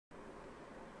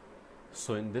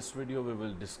So in this video we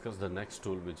will discuss the next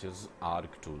tool, which is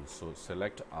arc tool. So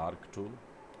select arc tool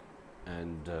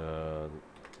and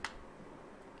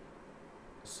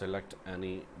select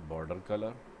any border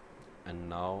color, and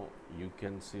now you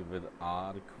can see with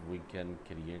arc we can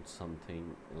create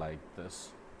something like this.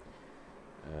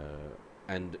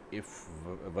 And if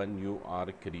when you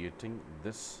are creating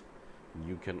this,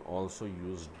 you can also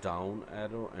use down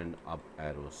arrow and up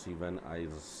arrow. See, when I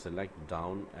select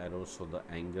down arrow, so the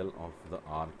angle of the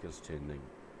arc is changing,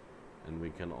 and we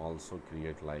can also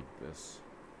create like this.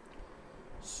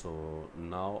 So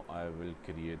now I will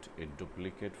create a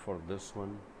duplicate for this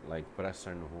one, like press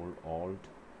and hold Alt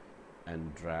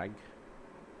and drag.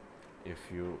 If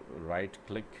you right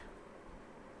click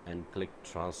and click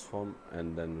transform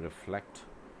and then reflect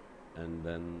and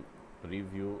then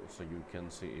preview, so you can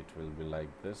see it will be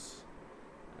like this,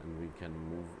 and we can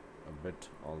move a bit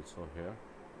also here.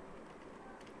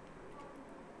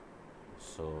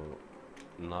 So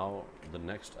now the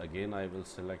next, again I will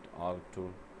select arc tool,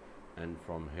 and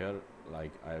from here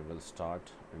like I will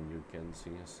start, and you can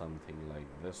see something like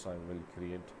this I will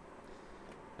create.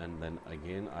 And then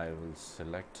again I will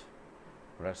select,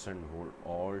 press and hold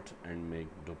Alt and make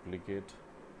duplicate,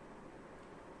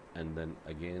 and then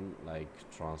again like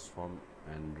transform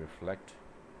and reflect.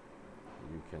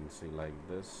 You can see like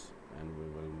this, and we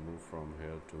will move from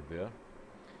here to there.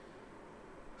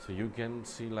 So you can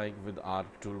see like with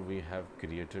arc tool we have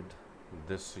created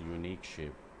this unique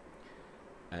shape,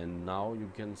 and now you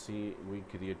can see we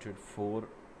created 4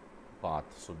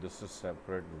 paths. So this is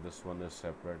separate, this one is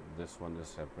separate, this one is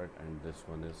separate, and this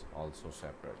one is also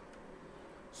separate.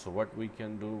 So what we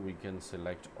can do, we can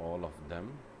select all of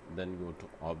them, then go to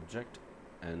object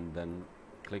and then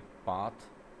click path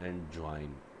and join,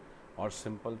 or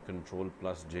simple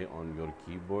Ctrl+J on your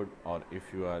keyboard, or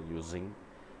if you are using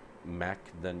Mac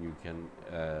then you can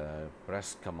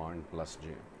press Command+J.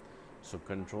 So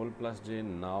Ctrl+J,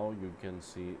 now you can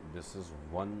see this is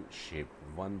one shape,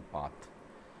 one path.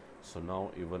 So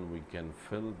now even we can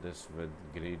fill this with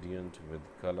gradient, with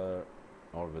color,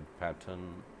 or with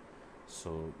pattern.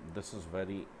 So this is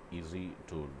very easy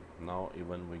tool. Now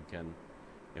even we can,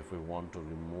 if we want to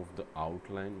remove the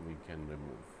outline, we can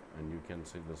remove, and you can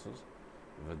see this is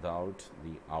without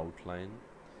the outline,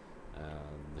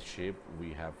 the shape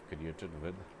we have created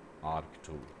with arc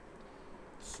tool.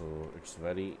 So it's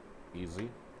very easy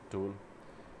tool,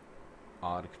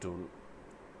 arc tool.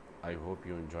 I hope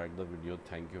you enjoyed the video.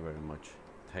 Thank you very much.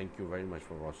 Thank you very much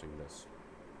for watching this.